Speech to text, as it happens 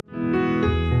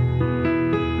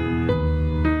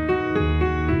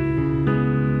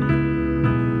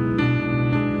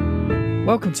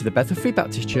Welcome to the Bethel Free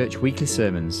Baptist Church Weekly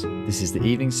Sermons. This is the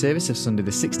evening service of Sunday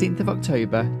the 16th of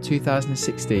October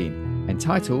 2016,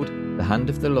 entitled The Hand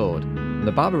of the Lord. And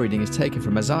the Bible reading is taken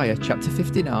from Isaiah chapter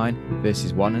 59,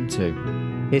 verses 1 and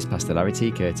 2. Here's Pastor Larry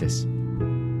T. Curtis.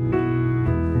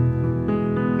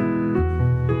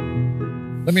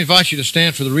 Let me invite you to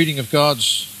stand for the reading of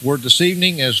God's Word this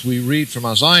evening as we read from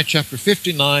Isaiah chapter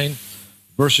 59,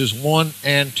 verses 1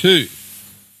 and 2,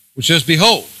 which says,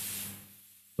 Behold,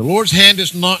 the Lord's hand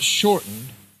is not shortened,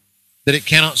 that it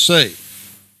cannot save,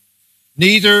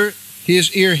 neither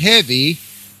his ear heavy,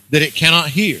 that it cannot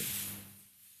hear.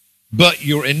 But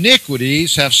your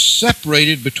iniquities have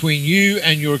separated between you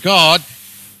and your God,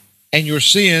 and your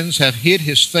sins have hid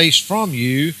his face from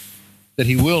you, that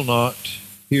he will not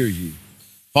hear you.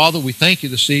 Father, we thank you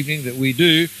this evening that we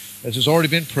do, as has already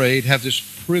been prayed, have this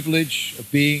privilege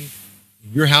of being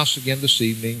in your house again this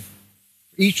evening.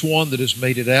 For each one that has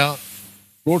made it out,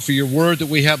 Lord, for your word that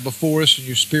we have before us and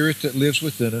your spirit that lives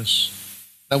within us.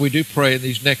 Now we do pray in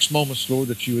these next moments, Lord,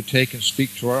 that you would take and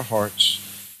speak to our hearts.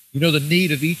 You know the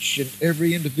need of each and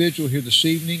every individual here this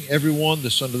evening, everyone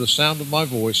that's under the sound of my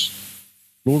voice.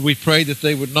 Lord, we pray that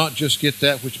they would not just get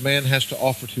that which man has to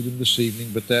offer to them this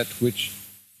evening, but that which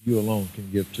you alone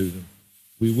can give to them.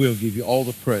 We will give you all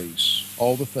the praise,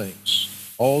 all the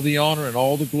thanks, all the honor, and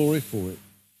all the glory for it.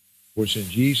 For it's in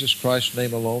Jesus Christ's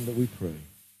name alone that we pray.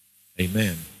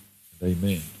 Amen and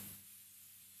amen.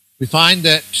 We find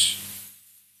that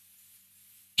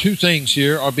two things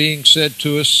here are being said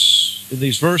to us in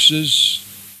these verses,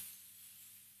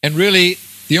 and really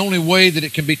the only way that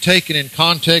it can be taken in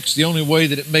context, the only way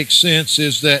that it makes sense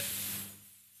is that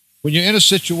when you're in a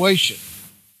situation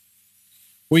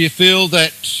where you feel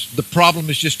that the problem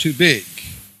is just too big,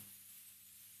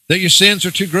 that your sins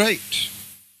are too great,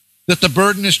 that the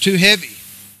burden is too heavy,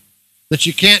 that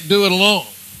you can't do it alone,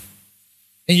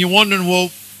 and you're wondering,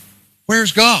 well,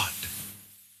 where's God?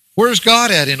 Where's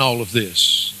God at in all of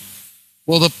this?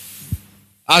 Well,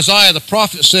 Isaiah the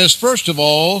prophet says, first of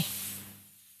all,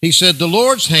 he said, the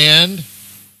Lord's hand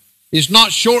is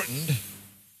not shortened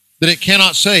that it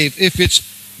cannot save. If it's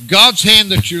God's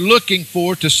hand that you're looking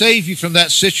for to save you from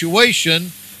that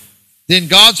situation, then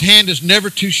God's hand is never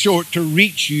too short to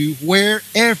reach you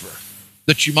wherever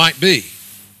that you might be.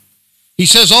 He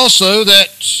says also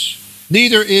that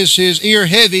neither is his ear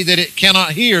heavy that it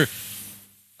cannot hear.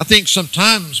 I think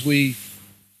sometimes we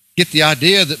get the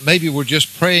idea that maybe we're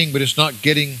just praying, but it's not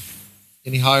getting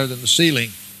any higher than the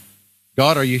ceiling.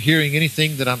 God, are you hearing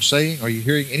anything that I'm saying? Are you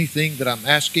hearing anything that I'm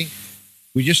asking?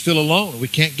 We just feel alone. We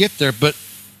can't get there. But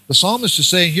the psalmist is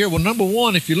saying here, well, number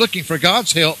one, if you're looking for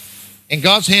God's help and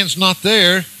God's hand's not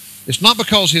there, it's not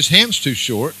because his hand's too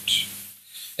short.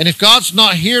 And if God's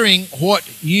not hearing what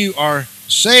you are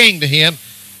saying to him,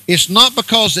 it's not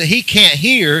because that he can't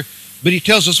hear, but he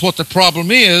tells us what the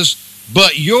problem is.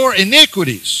 But your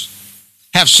iniquities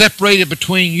have separated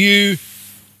between you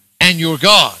and your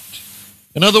God.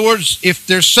 In other words, if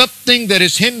there's something that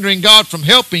is hindering God from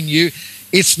helping you,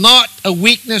 it's not a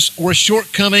weakness or a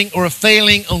shortcoming or a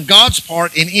failing on God's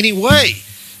part in any way.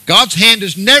 God's hand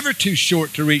is never too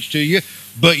short to reach to you,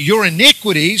 but your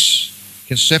iniquities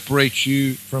can separate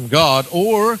you from God,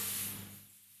 or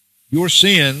your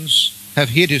sins have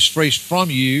hid his face from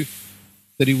you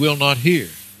that he will not hear.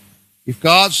 If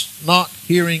God's not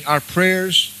hearing our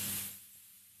prayers,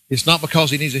 it's not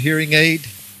because he needs a hearing aid.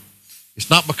 It's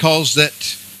not because that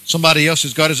somebody else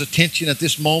has got his attention at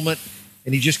this moment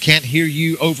and he just can't hear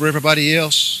you over everybody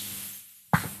else.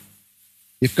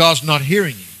 If God's not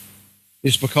hearing you,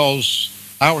 it's because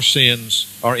our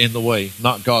sins are in the way,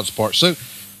 not God's part. So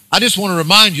I just want to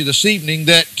remind you this evening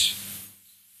that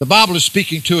the Bible is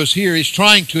speaking to us here. He's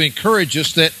trying to encourage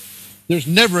us that there's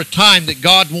never a time that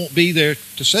God won't be there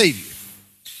to save you.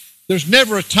 There's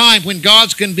never a time when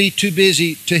God's going to be too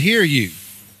busy to hear you.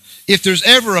 If there's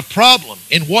ever a problem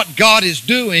in what God is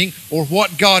doing or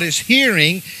what God is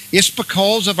hearing, it's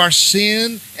because of our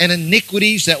sin and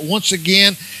iniquities that once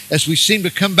again, as we seem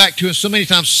to come back to it so many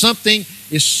times, something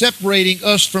is separating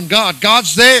us from God.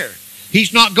 God's there.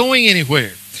 He's not going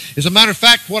anywhere. As a matter of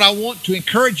fact, what I want to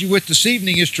encourage you with this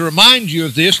evening is to remind you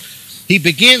of this. He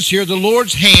begins here, the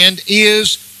Lord's hand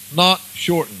is not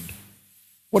shortened.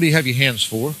 What do you have your hands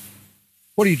for?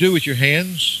 What do you do with your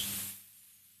hands?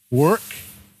 Work?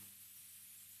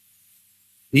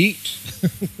 Eat?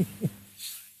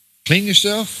 Clean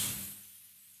yourself?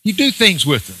 You do things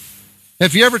with them.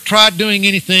 Have you ever tried doing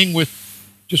anything with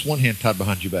just one hand tied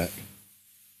behind your back?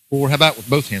 Or how about with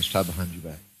both hands tied behind your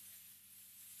back?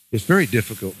 It's very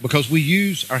difficult because we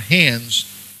use our hands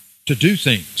to do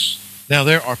things. Now,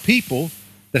 there are people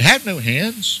that have no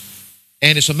hands,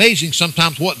 And it's amazing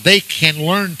sometimes what they can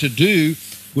learn to do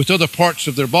with other parts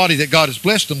of their body that God has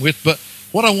blessed them with. But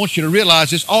what I want you to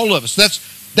realize is all of us,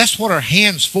 that's what our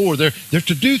hands for. They're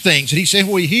to do things. And he said,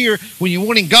 well, here, when you're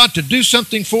wanting God to do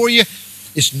something for you,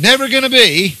 it's never going to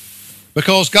be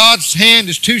because God's hand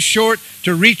is too short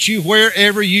to reach you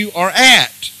wherever you are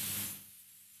at.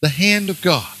 The hand of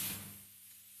God.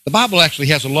 The Bible actually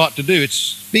has a lot to do. It's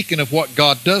speaking of what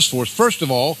God does for us. First of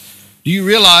all, do you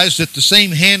realize that the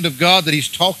same hand of God that he's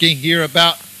talking here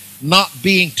about not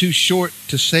being too short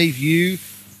to save you,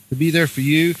 to be there for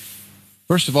you?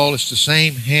 First of all, it's the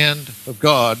same hand of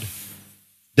God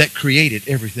that created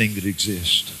everything that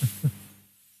exists.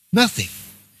 Nothing.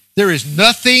 There is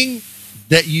nothing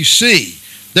that you see.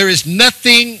 There is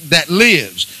nothing that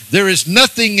lives. There is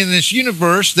nothing in this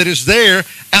universe that is there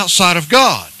outside of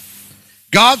God.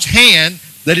 God's hand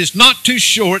that is not too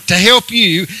short to help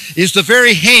you is the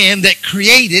very hand that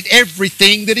created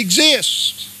everything that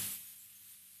exists.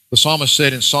 The psalmist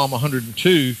said in Psalm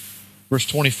 102, verse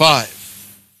 25,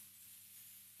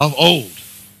 of old,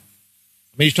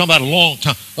 I mean, he's talking about a long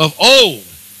time, of old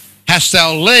hast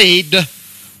thou laid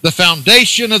the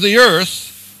foundation of the earth,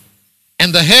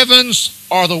 and the heavens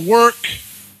are the work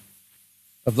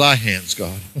of thy hands,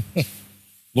 God.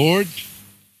 Lord,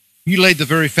 you laid the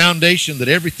very foundation that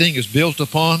everything is built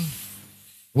upon.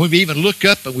 When we even look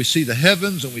up and we see the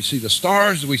heavens and we see the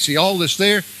stars and we see all this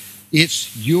there,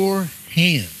 it's your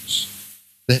hands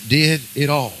that did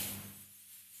it all.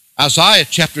 Isaiah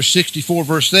chapter 64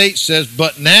 verse 8 says,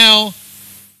 but now,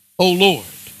 O Lord,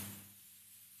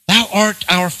 thou art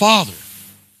our Father.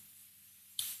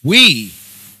 We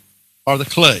are the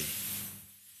clay,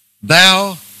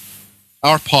 thou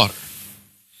our potter,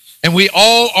 and we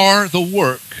all are the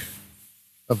work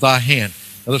of thy hand.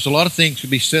 Now, there's a lot of things to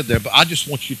be said there, but I just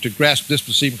want you to grasp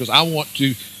this evening because I want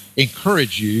to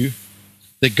encourage you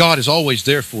that God is always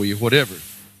there for you, whatever.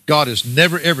 God is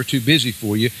never, ever too busy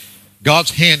for you.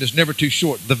 God's hand is never too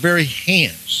short. The very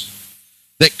hands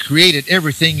that created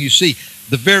everything you see,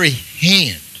 the very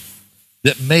hand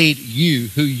that made you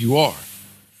who you are.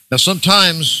 Now,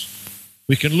 sometimes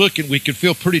we can look and we can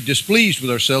feel pretty displeased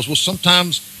with ourselves. Well,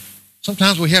 sometimes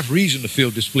we have reason to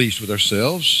feel displeased with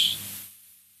ourselves.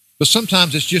 But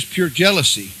sometimes it's just pure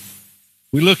jealousy.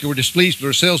 We look and we're displeased with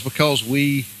ourselves because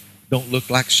we don't look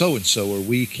like so-and-so, or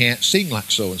we can't sing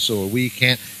like so-and-so, or we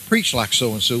can't preach like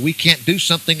so-and-so. We can't do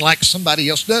something like somebody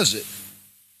else does it.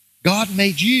 God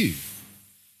made you.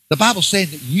 The Bible's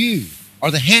saying that you are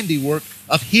the handiwork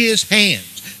of his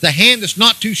hands. The hand that's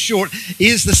not too short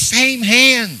is the same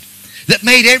hand that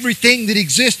made everything that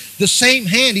exists. The same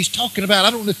hand he's talking about.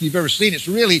 I don't know if you've ever seen it. It's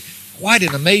really quite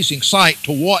an amazing sight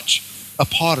to watch a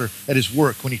potter at his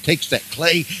work when he takes that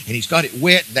clay and he's got it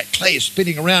wet and that clay is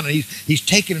spinning around and he's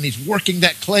taking and he's working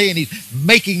that clay and he's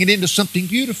making it into something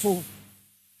beautiful.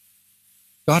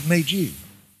 God made you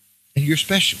and you're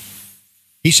special.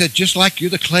 He said, just like you're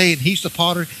the clay and he's the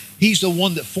potter, he's the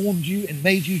one that formed you and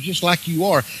made you just like you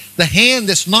are. The hand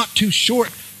that's not too short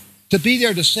to be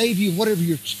there to save you, whatever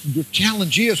your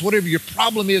challenge is, whatever your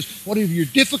problem is, whatever your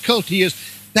difficulty is,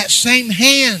 that same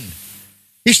hand.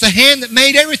 It's the hand that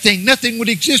made everything. Nothing would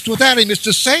exist without him. It's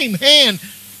the same hand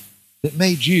that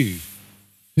made you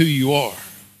who you are.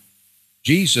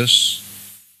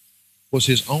 Jesus was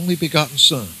his only begotten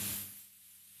Son.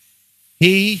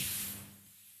 He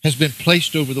has been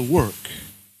placed over the work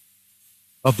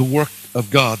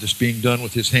of God that's being done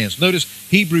with his hands. Notice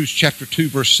Hebrews chapter 2,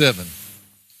 verse 7.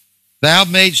 Thou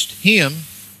madest him,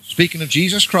 speaking of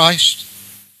Jesus Christ,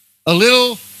 a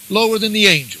little lower than the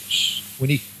angels when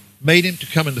he made him to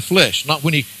come in the flesh. Not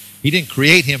when he didn't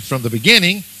create him from the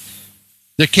beginning.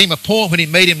 There came a point when he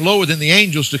made him lower than the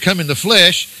angels to come in the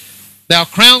flesh. Thou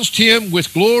crownest him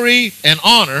with glory and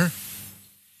honor,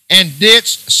 and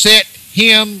didst set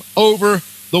him over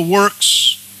the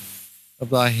works of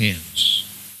thy hands.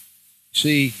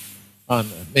 See,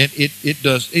 it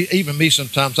does. Even me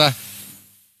sometimes,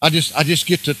 I just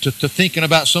get to thinking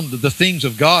about some of the things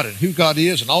of God and who God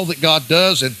is and all that God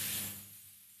does, and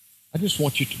I just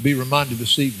want you to be reminded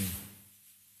this evening,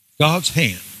 God's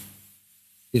hand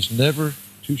is never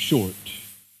too short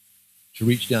to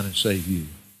reach down and save you.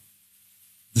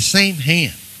 The same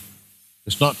hand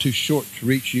that's not too short to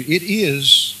reach you, it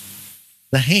is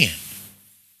the hand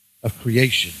of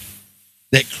creation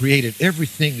that created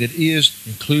everything that is,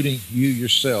 including you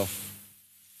yourself.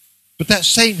 But that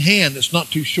same hand that's not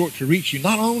too short to reach you,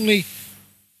 not only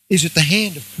is it the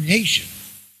hand of creation,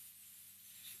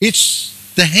 it's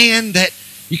the hand that,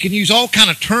 you can use all kind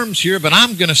of terms here, but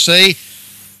I'm going to say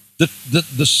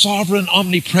the sovereign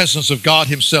omnipresence of God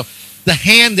himself. the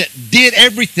hand that did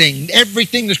everything.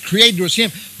 Everything that's created was Him.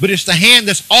 But it's the hand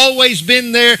that's always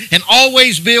been there and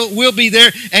always will be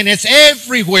there, and it's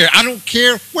everywhere. I don't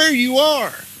care where you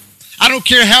are. I don't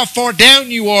care how far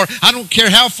down you are. I don't care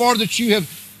how far that you have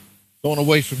gone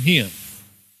away from Him.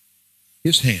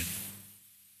 His hand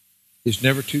is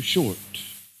never too short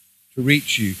to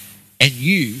reach you, and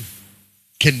you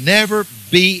can never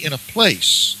be in a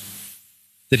place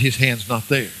that His hand's not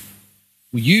there.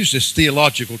 We use this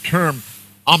theological term,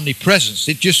 omnipresence.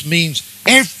 It just means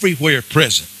everywhere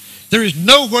present. There is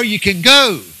nowhere you can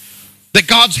go that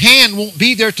God's hand won't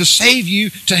be there to save you,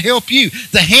 to help you.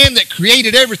 The hand that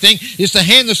created everything is the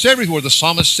hand that's everywhere. The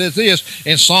psalmist says this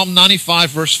in Psalm 95,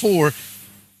 verse 4,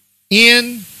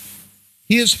 in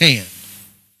His hand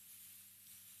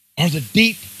are the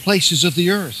deep places of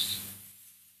the earth.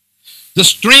 The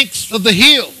strength of the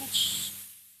hills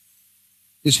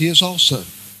is His also.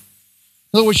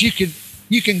 In other words,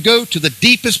 you can go to the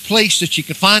deepest place that you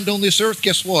can find on this earth.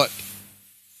 Guess what?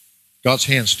 God's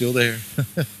hand's still there.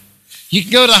 You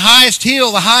can go to the highest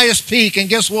hill, the highest peak, and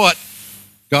guess what?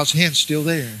 God's hand's still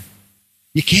there.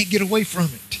 You can't get away from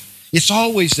it. It's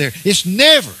always there. It's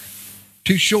never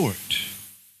too short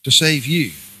to save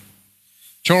you.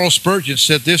 Charles Spurgeon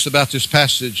said this about this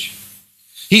passage.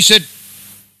 He said,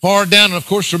 far down, and of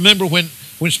course remember when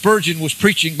Spurgeon was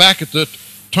preaching back at the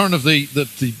turn of the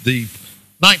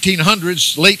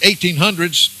 1900s, late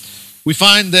 1800s, we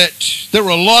find that there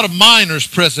were a lot of miners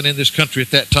present in this country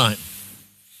at that time.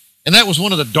 And that was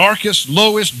one of the darkest,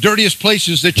 lowest, dirtiest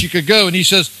places that you could go. And he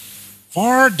says,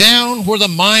 far down where the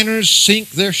miners sink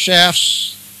their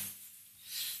shafts,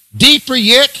 deeper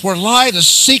yet where lie the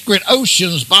secret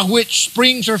oceans by which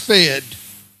springs are fed,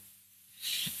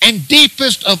 and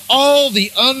deepest of all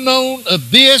the unknown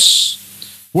abyss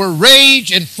where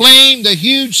rage and flame the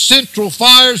huge central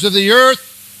fires of the earth,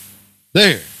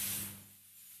 there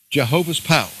Jehovah's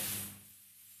power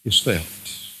is felt.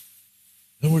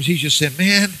 In other words, he just said,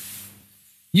 man,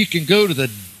 you can go to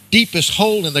the deepest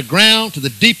hole in the ground, to the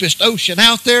deepest ocean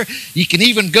out there. You can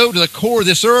even go to the core of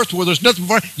this earth where there's nothing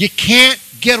for it. You can't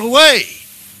get away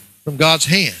from God's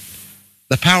hand.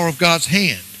 The power of God's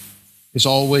hand is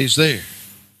always there.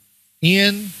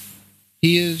 In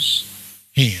His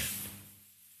hand.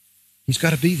 He's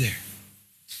got to be there.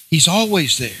 He's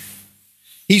always there.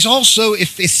 He's also,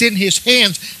 if it's in His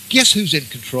hands, guess who's in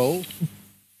control?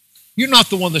 You're not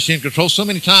the one that's in control. So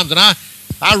many times, and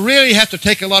I really have to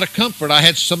take a lot of comfort. I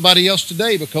had somebody else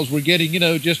today because we're getting,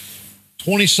 just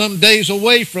 20-some days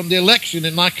away from the election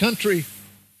in my country.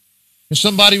 And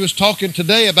somebody was talking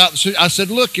today about, I said,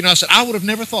 look, I would have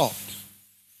never thought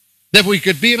that we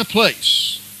could be in a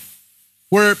place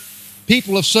where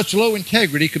people of such low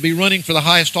integrity could be running for the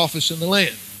highest office in the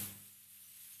land.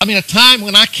 I mean, a time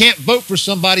when I can't vote for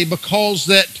somebody because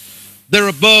that they're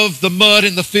above the mud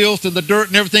and the filth and the dirt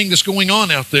and everything that's going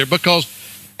on out there. Because,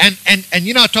 and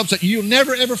I talk about, you'll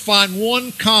never ever find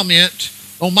one comment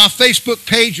on my Facebook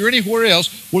page or anywhere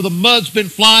else where the mud's been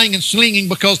flying and slinging,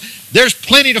 because there's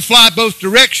plenty to fly both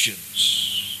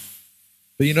directions.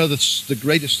 But that's the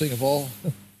greatest thing of all.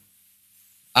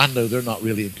 I know they're not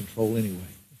really in control anyway.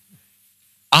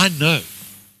 I know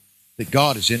that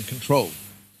God is in control.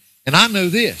 And I know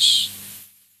this.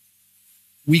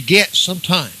 We get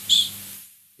sometimes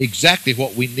exactly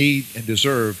what we need and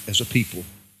deserve as a people.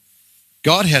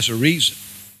 God has a reason.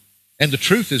 And the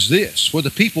truth is this,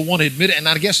 whether people want to admit it, and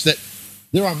I guess that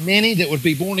there are many that would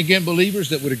be born-again believers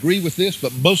that would agree with this,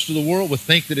 but most of the world would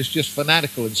think that it's just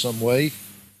fanatical in some way.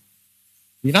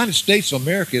 The United States of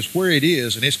America is where it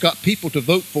is, and it's got people to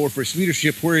vote for its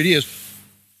leadership where it is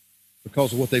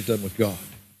because of what they've done with God.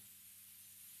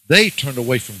 They turned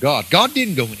away from God. God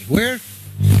didn't go anywhere.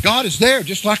 God is there,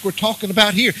 just like we're talking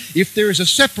about here. If there is a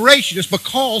separation, it's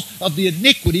because of the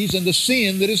iniquities and the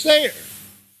sin that is there.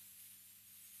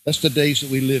 That's the days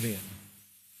that we live in,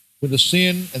 when the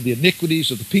sin and the iniquities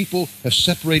of the people have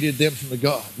separated them from the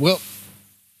God. Well,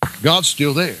 God's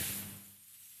still there.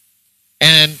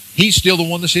 And He's still the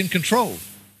one that's in control.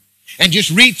 And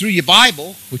just read through your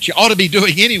Bible, which you ought to be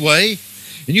doing anyway,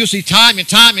 and you'll see time and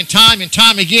time and time and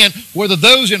time again whether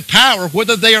those in power,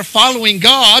 whether they are following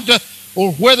God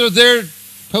or whether they're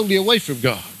totally away from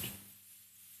God.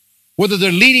 Whether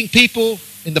they're leading people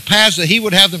in the paths that He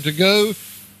would have them to go,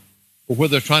 or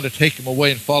whether they're trying to take them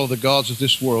away and follow the gods of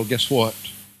this world. Guess what?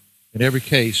 In every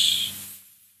case,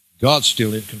 God's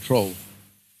still in control.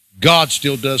 God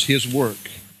still does His work.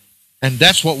 And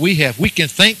that's what we have. We can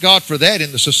thank God for that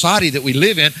in the society that we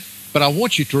live in. But I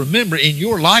want you to remember in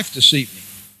your life this evening,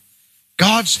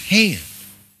 God's hand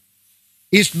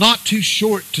is not too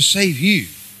short to save you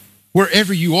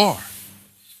wherever you are.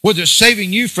 Whether it's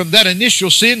saving you from that initial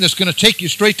sin that's going to take you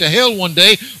straight to hell one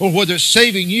day, or whether it's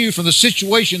saving you from the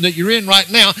situation that you're in right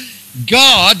now,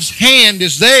 God's hand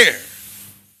is there.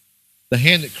 The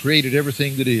hand that created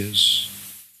everything that is.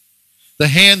 The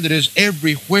hand that is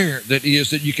everywhere that is,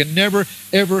 that you can never,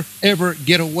 ever, ever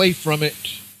get away from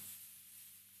it.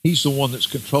 He's the one that's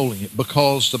controlling it,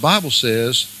 because the Bible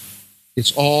says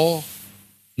it's all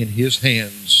in His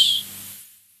hands.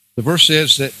 The verse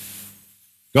says that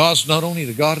God's not only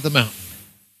the God of the mountain,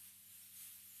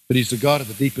 but He's the God of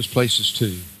the deepest places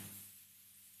too.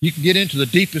 You can get into the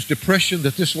deepest depression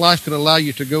that this life could allow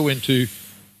you to go into,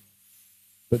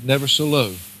 but never so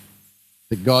low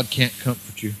that God can't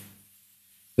comfort you,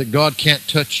 that God can't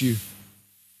touch you.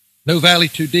 No valley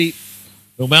too deep,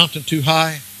 no mountain too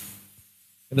high.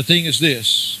 And the thing is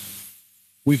this,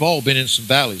 we've all been in some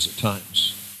valleys at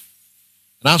times.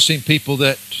 And I've seen people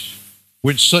that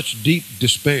were in such deep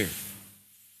despair,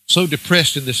 so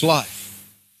depressed in this life,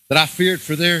 that I feared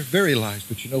for their very lives.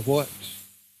 But you know what?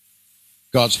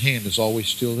 God's hand is always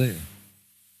still there.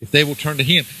 If they will turn to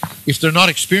Him. If they're not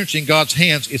experiencing God's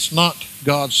hands, it's not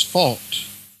God's fault.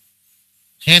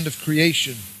 Hand of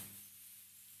creation.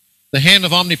 The hand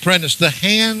of omnipresence. The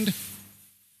hand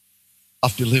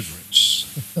of deliverance.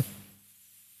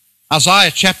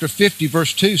 Isaiah chapter 50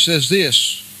 verse 2 says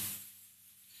this,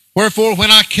 "Wherefore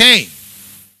when I came,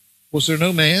 was there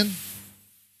no man?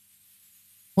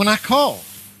 When I called,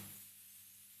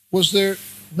 was there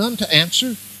none to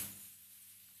answer?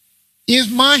 Is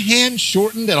my hand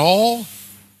shortened at all,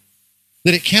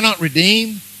 that it cannot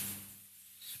redeem?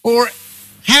 Or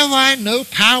have I no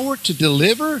power to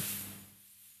deliver?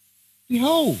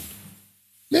 Behold,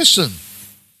 listen,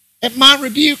 at my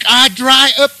rebuke I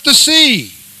dry up the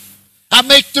sea. I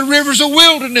make the rivers a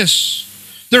wilderness.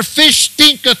 Their fish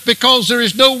stinketh because there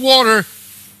is no water,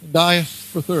 and dieth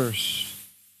for thirst."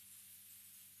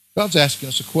 God's asking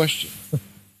us a question.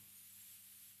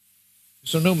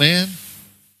 Is there no man?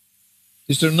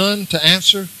 Is there none to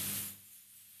answer?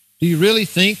 Do you really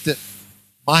think that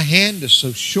my hand is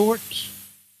so short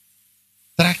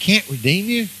that I can't redeem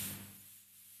you?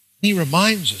 He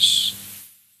reminds us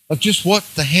of just what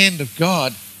the hand of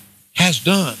God has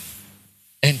done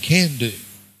and can do.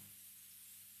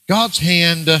 God's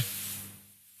hand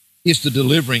is the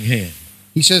delivering hand.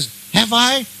 He says, have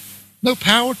I no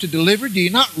power to deliver? Do you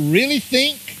not really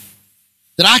think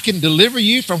that I can deliver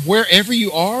you from wherever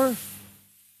you are?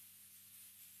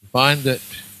 You find that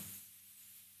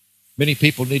many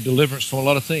people need deliverance from a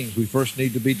lot of things. We first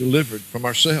need to be delivered from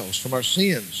ourselves, from our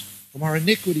sins, from our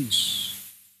iniquities.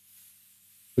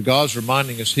 But God's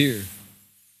reminding us here,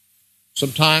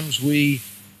 sometimes we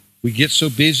get so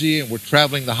busy and we're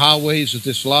traveling the highways of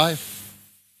this life.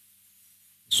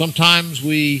 Sometimes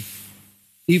we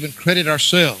even credit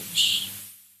ourselves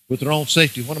with our own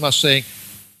safety. What am I saying?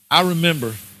 I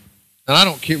remember, and I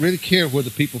don't really care whether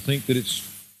people think that it's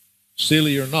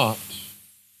silly or not.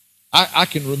 I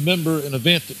can remember an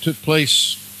event that took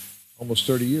place almost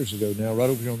 30 years ago now, right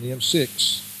over here on the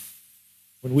M6,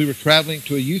 when we were traveling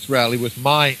to a youth rally with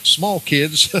my small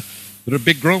kids, that are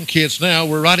big grown kids now,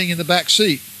 were riding in the back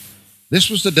seat. This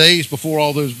was the days before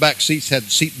all those back seats had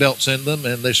seat belts in them,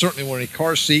 and there certainly weren't any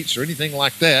car seats or anything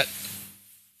like that.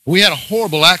 We had a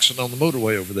horrible accident on the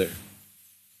motorway over there.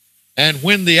 And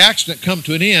when the accident come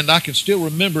to an end, I can still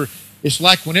remember, it's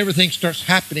like when everything starts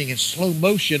happening in slow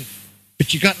motion,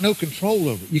 but you got no control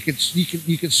over it. You can see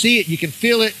it, you can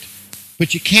feel it,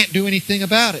 but you can't do anything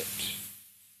about it.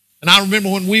 And I remember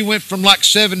when we went from like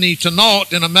 70 to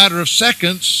naught in a matter of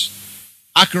seconds,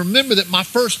 I can remember that my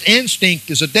first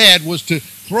instinct as a dad was to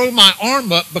throw my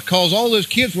arm up because all those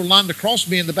kids were lined across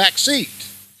me in the back seat.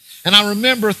 And I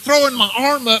remember throwing my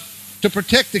arm up to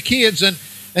protect the kids, and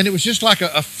it was just like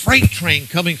a freight train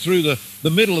coming through the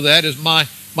middle of that, as my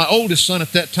oldest son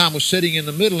at that time was sitting in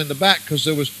the middle in the back, because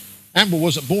Amber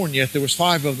wasn't born yet. There was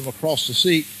 5 of them across the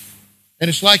seat. And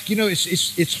it's like,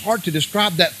 it's hard to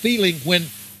describe that feeling when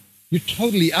you're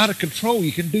totally out of control.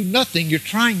 You can do nothing. You're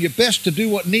trying your best to do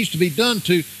what needs to be done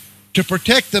to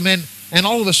protect them. And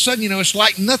all of a sudden, it's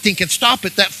like nothing can stop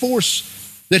it. That force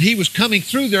that he was coming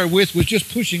through there with was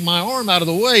just pushing my arm out of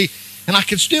the way. And I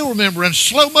can still remember in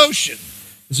slow motion,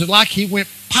 it's like he went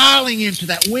piling into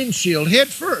that windshield head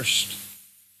first.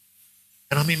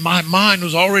 And I mean, my mind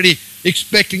was already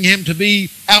expecting him to be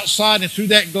outside and through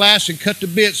that glass and cut to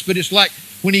bits. But it's like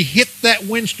when he hit that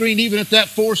windscreen, even at that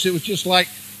force, it was just like,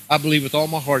 I believe with all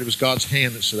my heart, it was God's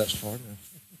hand that said, that's far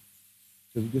enough.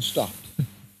 So he just stopped.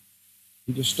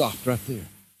 He just stopped right there.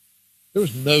 There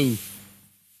was no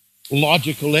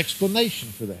logical explanation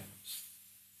for that.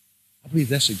 I believe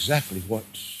that's exactly what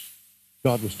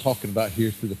God was talking about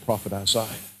here through the prophet Isaiah.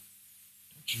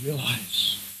 you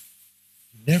realize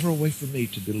you're never away from me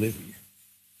to deliver you.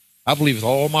 I believe with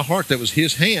all my heart that was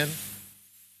his hand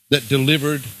that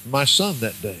delivered my son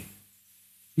that day.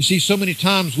 You see, so many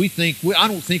times I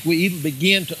don't think we even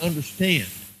begin to understand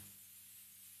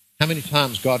how many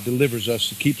times God delivers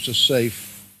us and keeps us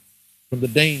safe from the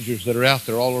dangers that are out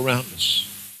there all around us.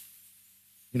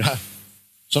 You know,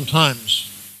 sometimes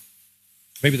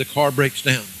maybe the car breaks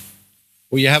down,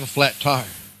 or you have a flat tire,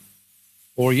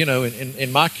 or, you know,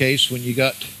 in my case, when you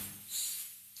got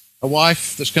a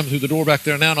wife that's coming through the door back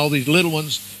there now and all these little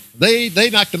ones, they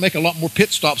like to make a lot more pit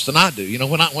stops than I do. You know,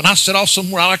 when I set off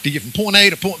somewhere, I like to get from point A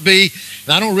to point B,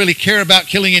 and I don't really care about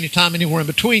killing any time anywhere in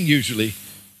between usually.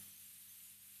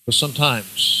 But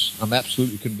sometimes I'm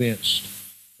absolutely convinced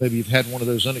maybe you've had one of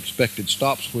those unexpected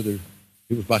stops, whether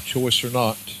it was by choice or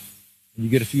not, and you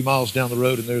get a few miles down the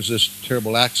road and there's this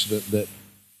terrible accident that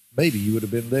maybe you would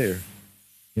have been there.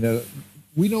 You know,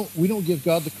 we don't give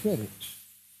God the credit.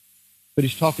 But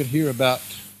he's talking here about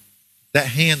that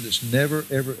hand that's never,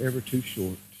 ever, ever too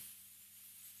short.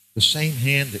 The same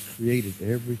hand that created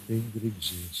everything that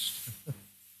exists.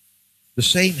 The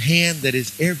same hand that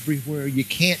is everywhere. You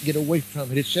can't get away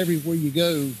from it. It's everywhere you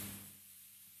go.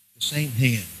 The same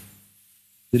hand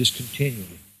that is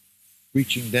continually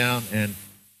reaching down and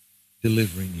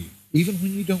delivering you, even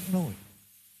when you don't know it.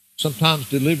 Sometimes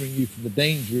delivering you from the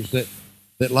dangers that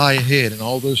lie ahead and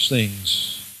all those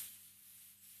things.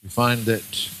 You find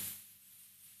that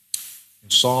in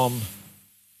Psalm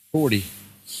 40,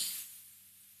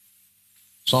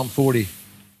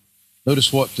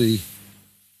 notice what the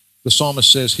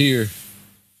psalmist says here.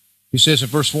 He says in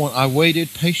verse 1, I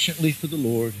waited patiently for the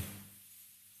Lord,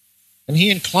 and he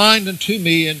inclined unto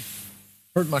me and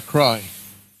heard my cry.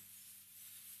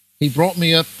 He brought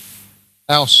me up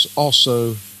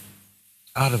also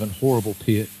out of an horrible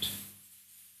pit,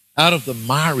 out of the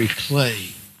miry clay,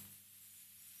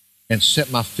 and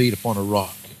set my feet upon a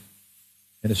rock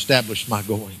and established my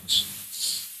goings.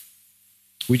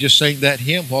 We just sang that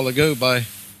hymn a while ago by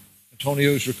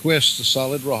Antonio's request, The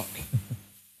Solid Rock.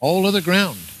 All other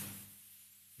ground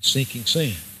is sinking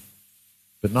sand,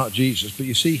 but not Jesus. But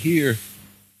you see here,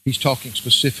 he's talking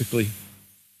specifically,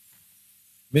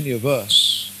 many of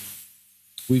us,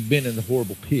 we've been in the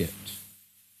horrible pit,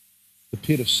 the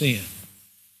pit of sin,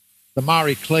 the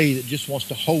miry clay that just wants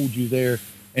to hold you there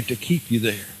and to keep you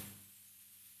there.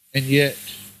 And yet,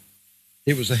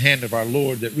 it was the hand of our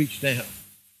Lord that reached down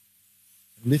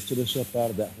and lifted us up out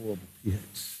of that horrible pit,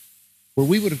 where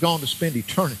we would have gone to spend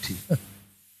eternity.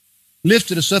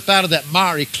 Lifted us up out of that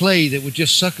miry clay that would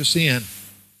just suck us in,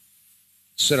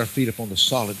 set our feet upon the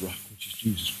solid rock, which is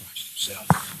Jesus Christ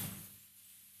himself.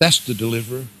 That's the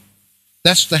deliverer.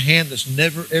 That's the hand that's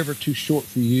never, ever too short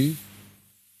for you.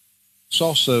 It's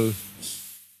also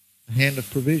the hand of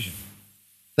provision.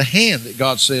 The hand that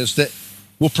God says that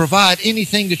will provide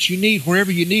anything that you need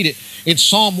wherever you need it. In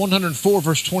Psalm 104,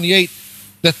 verse 28,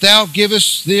 that thou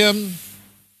givest them,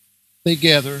 they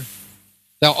gather.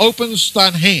 Thou openest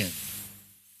thine hand,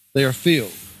 they are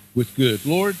filled with good.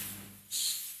 Lord,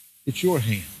 it's your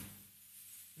hand.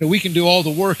 You know, we can do all the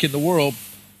work in the world,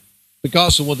 but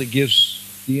God's the one that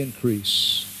gives the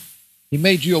increase. He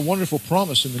made you a wonderful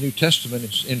promise in the New Testament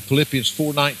in Philippians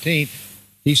 4:19.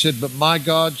 He said, but my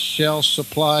God shall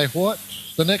supply what?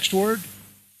 The next word?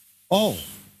 All.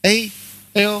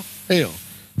 A-L-L.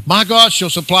 My God shall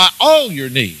supply all your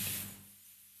need.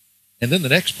 And then the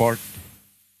next part,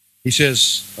 he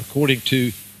says, according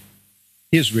to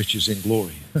his riches in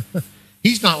glory.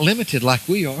 He's not limited like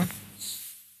we are.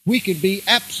 We could be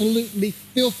absolutely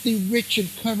filthy rich and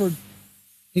covered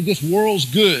in this world's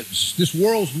goods, this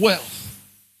world's wealth.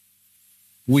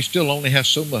 We still only have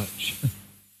so much.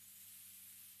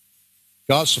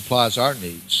 God supplies our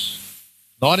needs,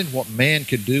 not in what man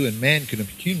could do and man could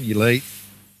accumulate,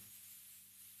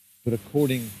 but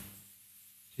according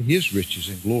to his riches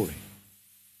and glory.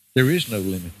 There is no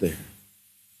limit there.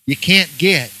 You can't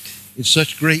get in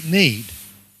such great need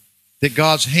that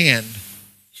God's hand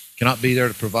cannot be there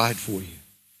to provide for you.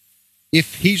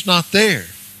 If he's not there,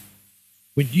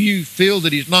 when you feel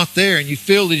that he's not there and you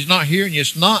feel that he's not hearing you,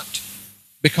 it's not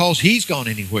because he's gone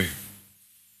anywhere.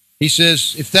 He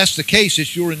says, if that's the case,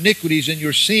 it's your iniquities and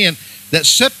your sin that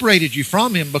separated you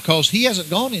from him, because he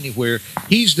hasn't gone anywhere.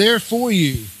 He's there for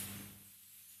you.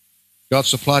 God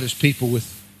supplied his people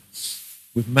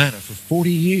with manna for 40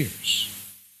 years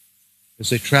as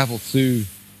they traveled through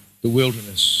the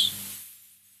wilderness.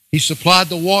 He supplied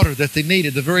the water that they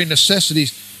needed, the very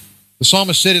necessities. The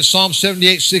psalmist said in Psalm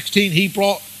 78:16, he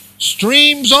brought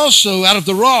streams also out of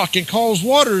the rock and caused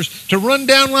waters to run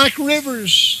down like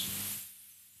rivers.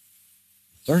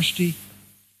 Thirsty,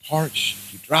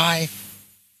 parched, you're dry,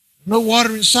 no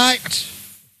water in sight.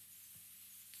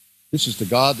 This is the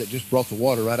God that just brought the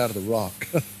water right out of the rock.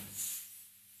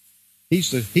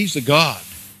 He's the God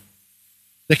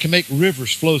that can make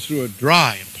rivers flow through a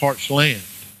dry and parched land.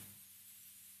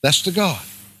 That's the God.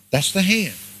 That's the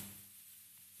hand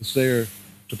that's there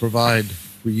to provide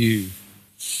for you.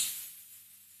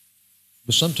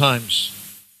 But sometimes,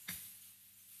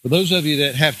 for those of you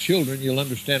that have children, you'll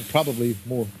understand probably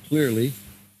more clearly.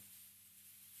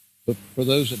 But for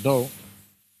those that don't,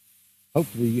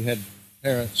 hopefully you had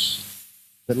parents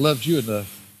that loved you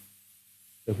enough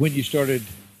that when you started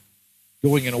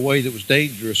going in a way that was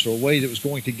dangerous or a way that was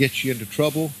going to get you into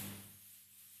trouble,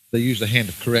 they used a hand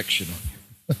of correction on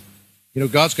you. You know,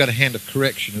 God's got a hand of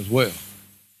correction as well.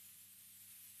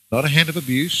 Not a hand of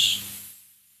abuse,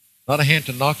 not a hand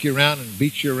to knock you around and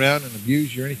beat you around and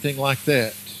abuse you or anything like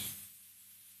that.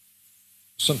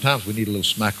 Sometimes we need a little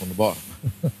smack on the bottom.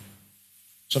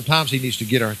 Sometimes he needs to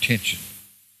get our attention.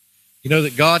 You know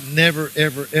that God never,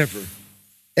 ever, ever,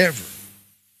 ever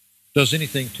does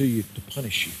anything to you to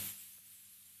punish you.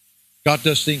 God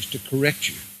does things to correct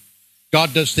you.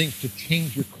 God does things to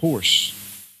change your course.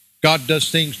 God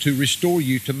does things to restore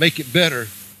you, to make it better.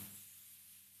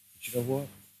 But you know what?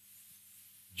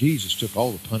 Jesus took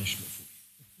all the punishment for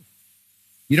you.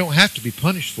 You don't have to be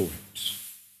punished for it.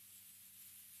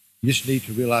 You just need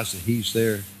to realize that he's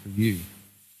there for you.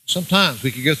 Sometimes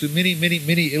we could go through many, many,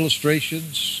 many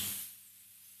illustrations.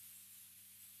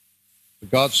 But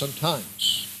God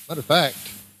sometimes, matter of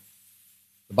fact,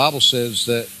 the Bible says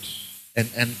that,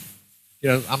 and you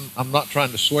know, I'm not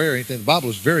trying to swear or anything. The Bible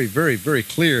is very, very, very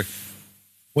clear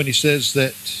when he says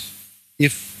that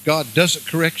if God doesn't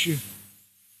correct you,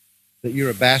 that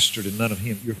you're a bastard and none of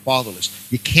him. You're fatherless.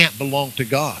 You can't belong to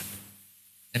God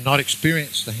and not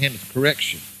experience the hand of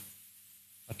correction.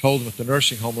 I told them at the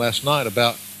nursing home last night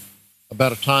about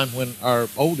a time when our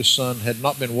oldest son had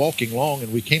not been walking long,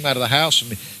 and we came out of the house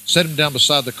and we set him down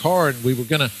beside the car, and we were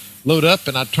going to load up,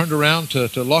 and I turned around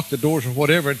to lock the doors or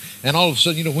whatever, and all of a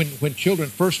sudden, you know, when children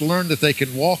first learn that they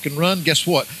can walk and run, guess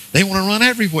what? They want to run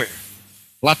everywhere.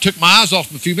 Well, I took my eyes off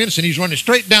him a few minutes, and he's running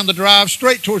straight down the drive,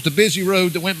 straight towards the busy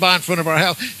road that went by in front of our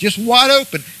house, just wide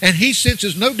open, and he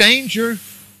senses no danger.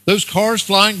 Those cars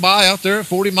flying by out there at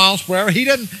 40 miles per hour, he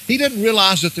doesn't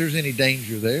realize that there's any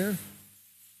danger there.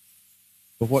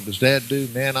 But what does Dad do?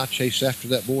 Man, I chase after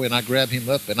that boy and I grab him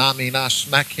up, and I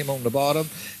smack him on the bottom,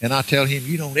 and I tell him,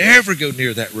 you don't ever go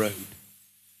near that road.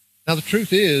 Now the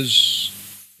truth is,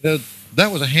 you know,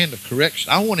 that was a hand of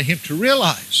correction. I wanted him to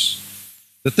realize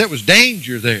that there was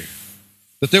danger there,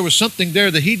 that there was something there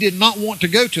that he did not want to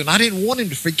go to, and I didn't want him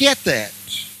to forget that.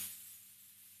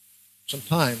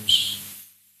 Sometimes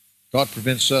God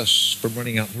prevents us from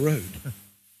running out the road,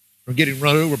 from getting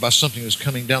run over by something that's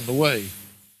coming down the way.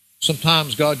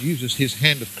 Sometimes God uses his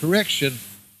hand of correction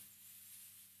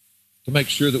to make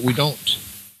sure that we don't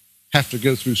have to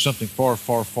go through something far,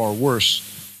 far, far worse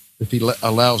if he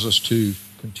allows us to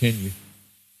continue.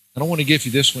 And I want to give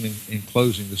you this one in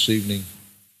closing this evening.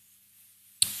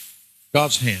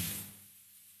 God's hand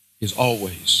is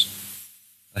always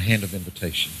a hand of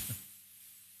invitation.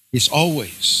 He's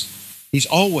always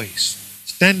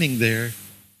standing there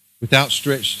with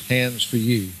outstretched hands for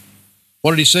you.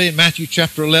 What did he say in Matthew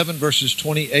chapter 11, verses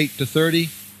 28 to 30?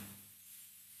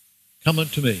 Come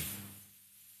unto me,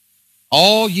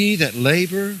 all ye that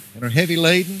labor and are heavy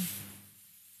laden,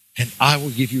 and I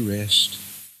will give you rest.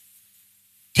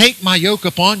 Take my yoke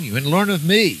upon you and learn of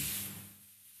me,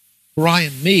 for I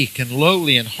am meek and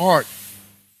lowly in heart.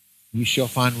 You shall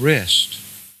find rest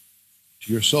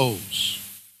to your souls.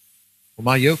 For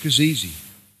my yoke is easy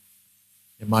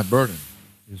and my burden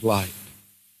is light.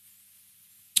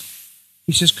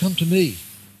 He says, come to me.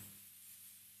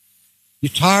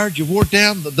 You're tired, you're wore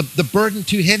down, the burden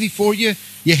too heavy for you,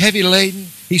 you're heavy laden.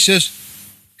 He says,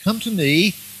 come to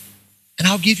me and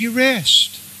I'll give you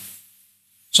rest.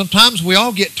 Sometimes we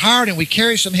all get tired and we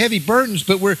carry some heavy burdens,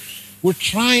 but we're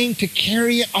trying to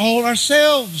carry it all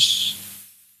ourselves.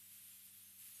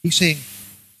 He's saying,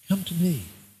 come to me.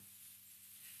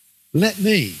 Let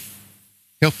me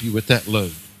help you with that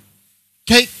load.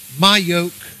 Take my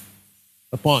yoke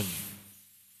upon you.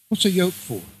 What's a yoke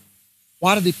for?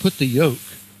 Why do they put the yoke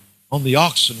on the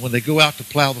oxen when they go out to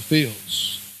plow the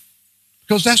fields?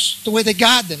 Because that's the way they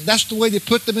guide them. That's the way they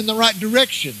put them in the right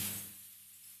direction.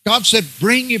 God said,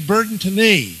 bring your burden to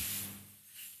me.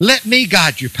 Let me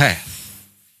guide your path.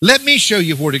 Let me show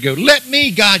you where to go. Let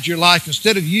me guide your life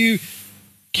instead of you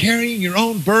carrying your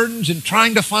own burdens and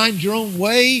trying to find your own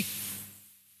way.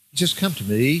 Just come to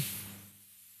me.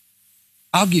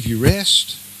 I'll give you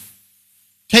rest.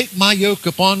 Take my yoke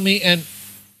upon me and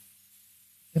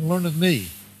and learn of me.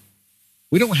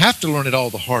 We don't have to learn it all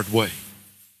the hard way,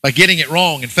 by getting it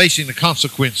wrong and facing the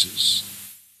consequences.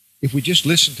 If we just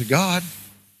listen to God,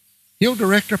 He'll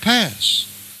direct our paths.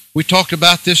 We talked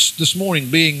about this morning,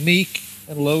 being meek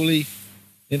and lowly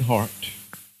in heart.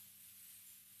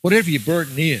 Whatever your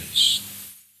burden is,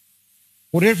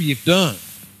 whatever you've done,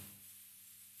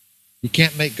 you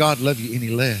can't make God love you any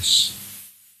less.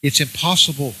 It's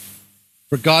impossible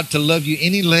for God to love you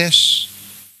any less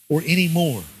or any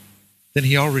more than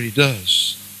He already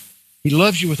does. He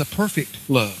loves you with a perfect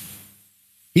love.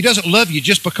 He doesn't love you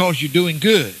just because you're doing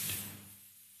good.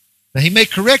 Now, He may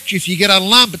correct you if you get out of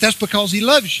line, but that's because He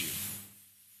loves you.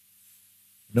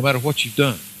 No matter what you've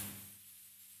done,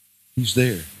 He's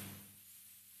there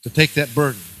to take that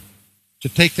burden, to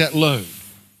take that load,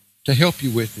 to help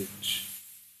you with it.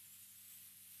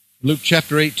 Luke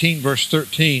chapter 18, verse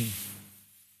 13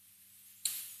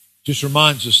 just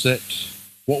reminds us that,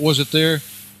 what was it there?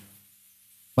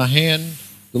 My hand,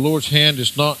 the Lord's hand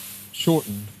is not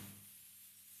shortened,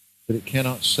 but it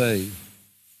cannot save.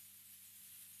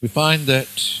 We find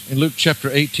that in Luke chapter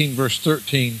 18, verse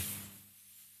 13,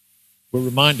 we're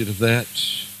reminded of that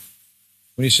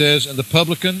when He says, and the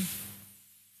publican,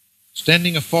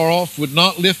 standing afar off, would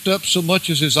not lift up so much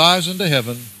as his eyes unto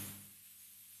heaven,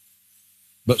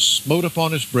 but smote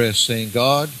upon his breast, saying,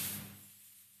 God,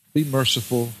 be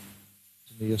merciful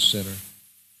to me, a sinner.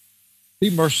 Be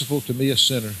merciful to me, a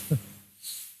sinner.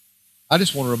 I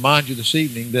just want to remind you this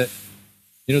evening that,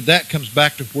 that comes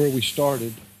back to where we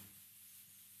started.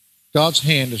 God's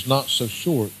hand is not so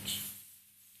short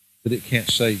that it can't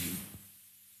save you.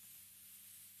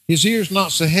 His ear's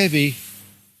not so heavy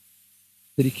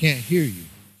that He can't hear you.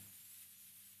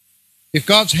 If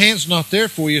God's hand's not there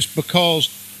for you, it's because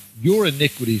your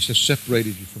iniquities have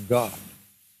separated you from God.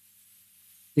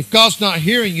 If God's not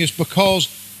hearing you, it's because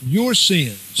your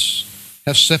sins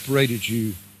have separated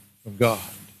you from God.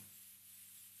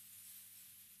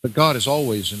 But God is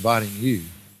always inviting you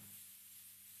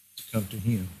to come to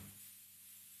Him,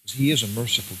 because He is a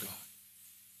merciful God.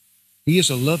 He is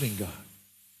a loving God.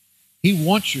 He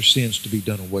wants your sins to be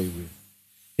done away with.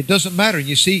 It doesn't matter.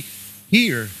 You see,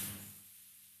 here,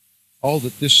 all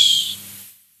that this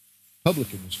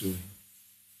publican was doing,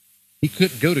 he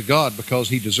couldn't go to God because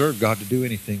he deserved God to do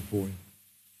anything for him.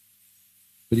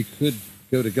 But he could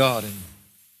go to God and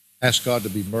ask God to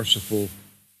be merciful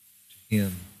to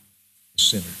him, a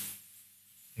sinner.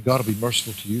 And God will be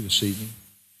merciful to you this evening.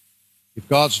 If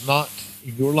God's not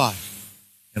in your life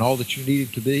and all that you need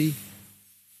Him to be,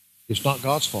 it's not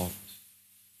God's fault.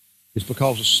 It's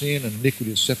because of sin and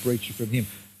iniquity that separates you from Him.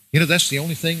 That's the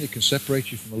only thing that can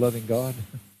separate you from a loving God.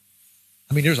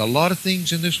 I mean, there's a lot of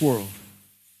things in this world.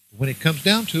 But when it comes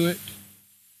down to it,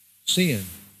 sin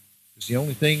is the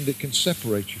only thing that can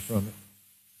separate you from it.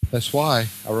 That's why,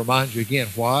 I remind you again,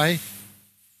 why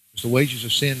is the wages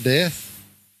of sin death?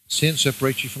 Sin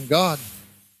separates you from God.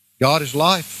 God is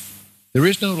life. There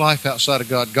is no life outside of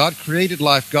God. God created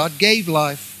life. God gave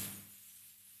life.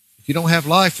 If you don't have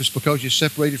life, it's because you're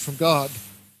separated from God.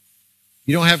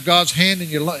 You don't have God's hand in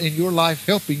your life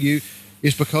helping you,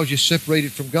 it's because you're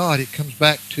separated from God. It comes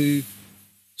back to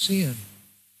sin.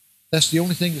 That's the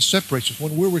only thing that separates us.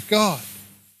 When we're with God,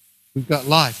 we've got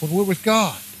life. When we're with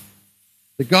God,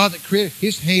 the God that created,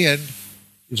 His hand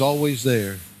is always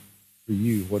there for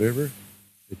you, whatever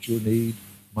that your need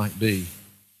might be.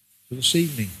 So this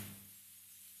evening,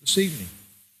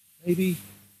 maybe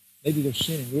there's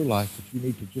sin in your life that you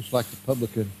need to, just like the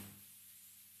publican,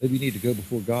 maybe you need to go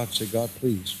before God and say, God,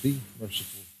 please be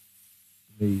merciful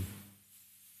to me,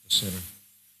 a sinner.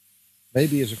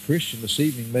 Maybe as a Christian this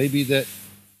evening, maybe that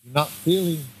you're not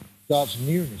feeling God's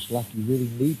nearness like you really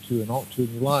need to and ought to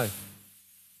in your life.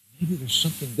 Maybe there's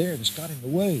something there that's got in the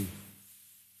way.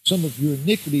 Some of your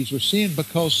iniquities or sin,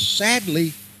 because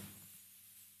sadly,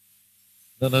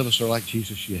 none of us are like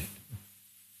Jesus yet.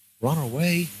 We're on our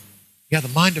way. We have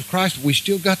the mind of Christ, but we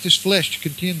still got this flesh to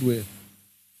contend with.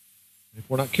 And if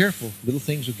we're not careful, little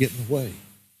things will get in the way.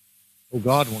 Oh,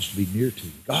 God wants to be near to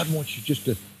you. God wants you just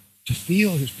to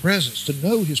feel His presence, to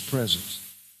know His presence.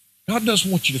 God doesn't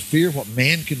want you to fear what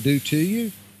man can do to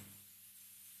you.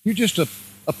 You're just a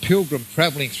pilgrim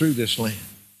traveling through this land.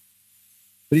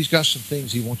 But He's got some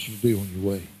things He wants you to do on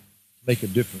your way to make a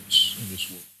difference in this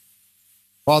world.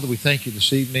 Father, we thank You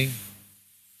this evening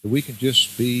that we can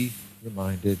just be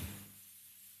reminded,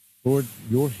 Lord,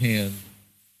 Your hand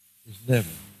is never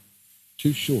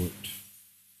too short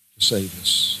to save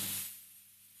us.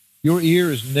 Your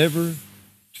ear is never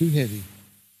too heavy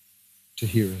to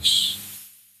hear us.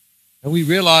 And we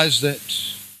realize that,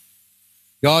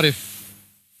 God, if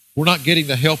we're not getting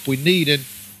the help we need, and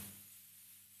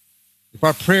if if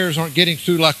our prayers aren't getting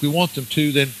through like we want them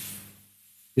to, then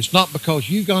it's not because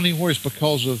you've gone anywhere, it's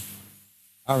because of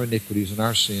our iniquities and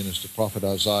our sin, as the prophet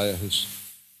Isaiah has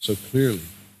so clearly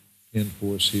penned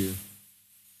for us here.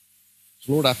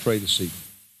 So Lord, I pray this evening.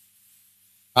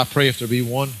 I pray if there be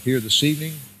one here this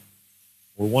evening,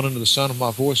 or one under the sound of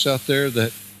my voice out there,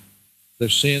 that their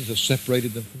sins have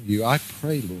separated them from you. I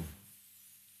pray, Lord,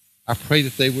 I pray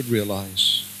that they would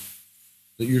realize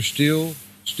that you're still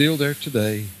there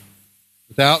today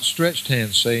with outstretched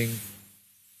hands saying,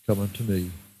 come unto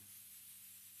me.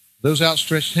 Those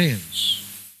outstretched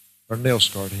hands are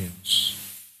nail-scarred hands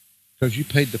because you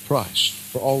paid the price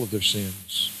for all of their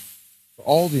sins, for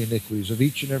all the iniquities of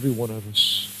each and every one of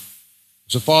us.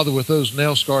 So, Father, with those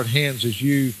nail-scarred hands, as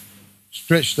you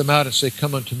stretch them out and say,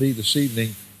 come unto me this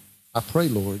evening, I pray,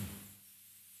 Lord,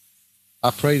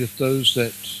 I pray that those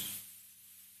that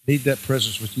need that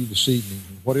presence with you this evening,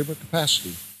 in whatever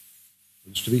capacity,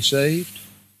 whether it's to be saved,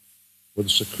 whether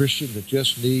it's a Christian that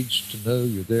just needs to know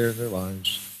you're there in their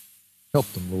lives, help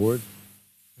them, Lord.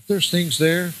 If there's things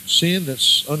there, sin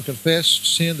that's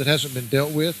unconfessed, sin that hasn't been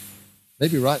dealt with,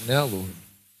 maybe right now, Lord,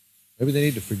 maybe they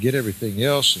need to forget everything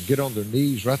else and get on their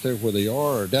knees right there where they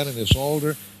are or down in this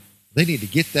altar. They need to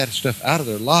get that stuff out of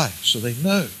their life so they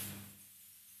know.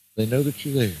 They know that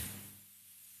you're there.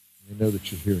 They know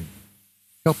that you're hearing.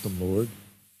 Help them, Lord.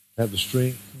 Have the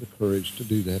strength and the courage to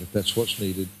do that if that's what's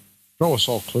needed. Draw us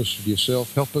all closer to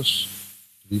yourself. Help us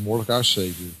to be more like our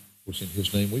Savior. For it's in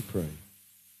his name we pray.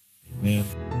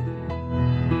 Amen.